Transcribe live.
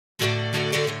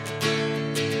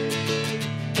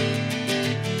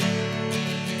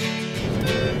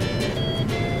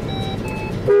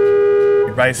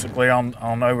basically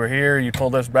on over here. You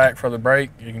pull this back for the brake,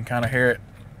 you can kind of hear it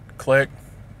click,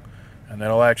 and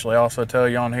it'll actually also tell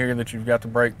you on here that you've got the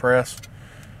brake pressed.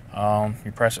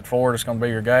 You press it forward, it's going to be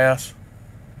your gas.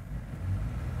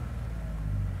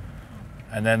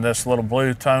 And then this little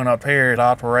blue tone up here, it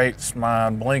operates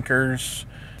my blinkers.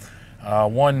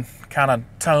 One kind of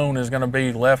tone is going to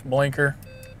be left blinker.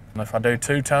 And if I do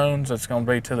 2 tones, it's going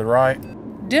to be to the right.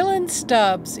 Dylan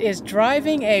Stubbs is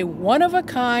driving a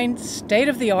one-of-a-kind,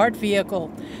 state-of-the-art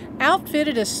vehicle,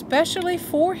 outfitted especially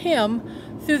for him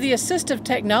through the Assistive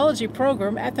Technology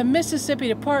program at the Mississippi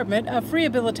Department of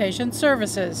Rehabilitation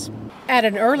Services. At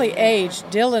an early age,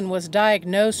 Dylan was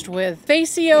diagnosed with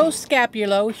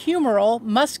facioscapulohumeral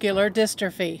muscular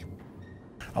dystrophy.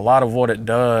 A lot of what it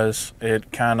does, it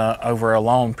kind of, over a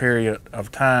long period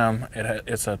of time,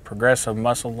 it's a progressive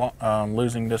muscle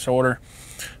losing disorder.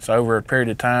 So over a period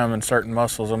of time in certain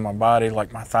muscles of my body,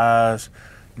 like my thighs,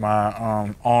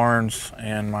 my arms,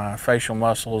 and my facial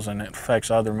muscles, and it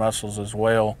affects other muscles as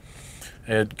well,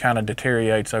 it kind of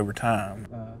deteriorates over time.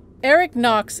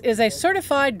 ERICKNOX is a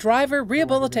certified driver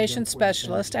rehabilitation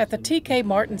specialist at the T.K.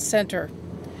 Martin Center.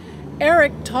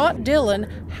 Eric taught Dylan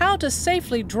how to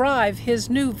safely drive his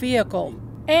new vehicle.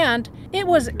 And it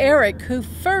was Eric who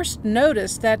first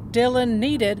noticed that Dylan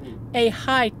needed a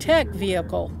high-tech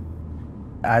vehicle.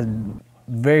 I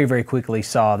very, very quickly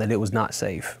saw that it was not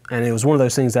safe. And it was one of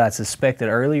those things that I suspected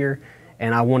earlier,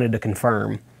 and I wanted to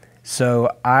confirm.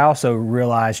 So I also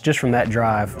realized, just from that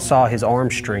drive, saw his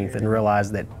arm strength and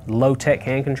realized that low-tech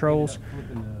hand controls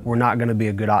were not going to be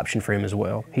a good option for him as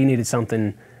well. He needed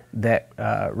something that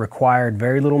required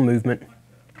very little movement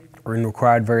and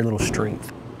required very little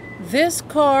strength. This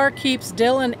car keeps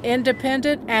Dylan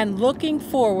independent and looking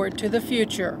forward to the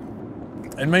future.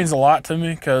 It means a lot to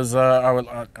me because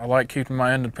I like keeping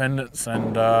my independence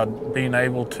and being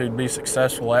able to be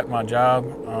successful at my job.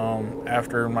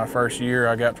 After my first year,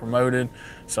 I got promoted,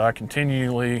 so I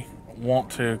continually want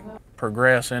to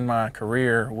progress in my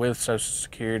career with Social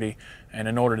Security, and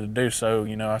in order to do so,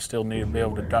 you know, I still need to be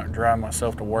able to drive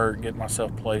myself to work, get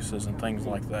myself places and things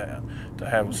like that to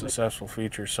have a successful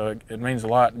future. So it means a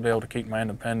lot to be able to keep my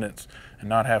independence and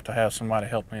not have to have somebody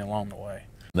help me along the way.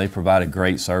 They provide a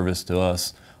great service to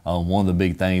us. One of the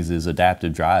big things is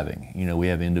adaptive driving. You know, we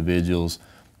have individuals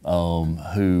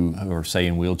who are, say,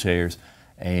 in wheelchairs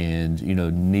and, you know,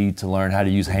 need to learn how to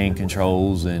use hand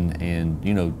controls and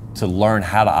you know, to learn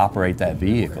how to operate that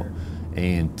vehicle.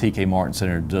 And TK Martin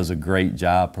Center does a great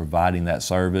job providing that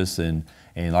service, and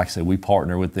like I said, we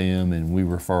partner with them and we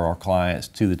refer our clients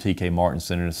to the TK Martin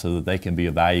Center so that they can be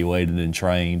evaluated and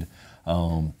trained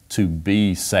to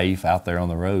be safe out there on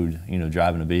the road, you know,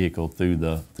 driving a vehicle through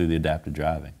the adaptive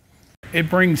driving. It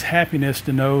brings happiness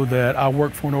to know that I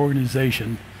work for an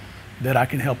organization that I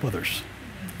can help others.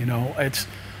 You know, it's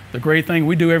the great thing.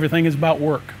 We do everything is about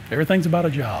work. Everything's about a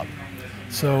job.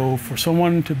 So for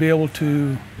someone to be able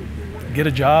to get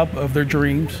a job of their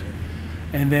dreams,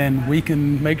 and then we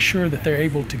can make sure that they're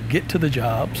able to get to the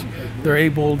jobs, they're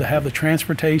able to have the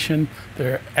transportation,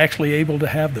 they're actually able to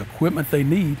have the equipment they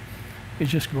need,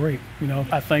 it's just great. You know,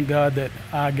 I thank God that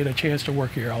I get a chance to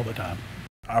work here all the time.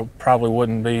 I probably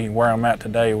wouldn't be where I'm at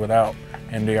today without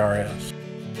MDRS.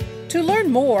 To learn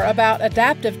more about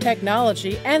adaptive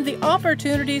technology and the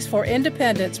opportunities for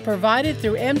independence provided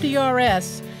through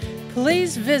MDRS,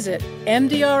 please visit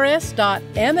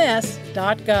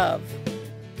mdrs.ms.gov.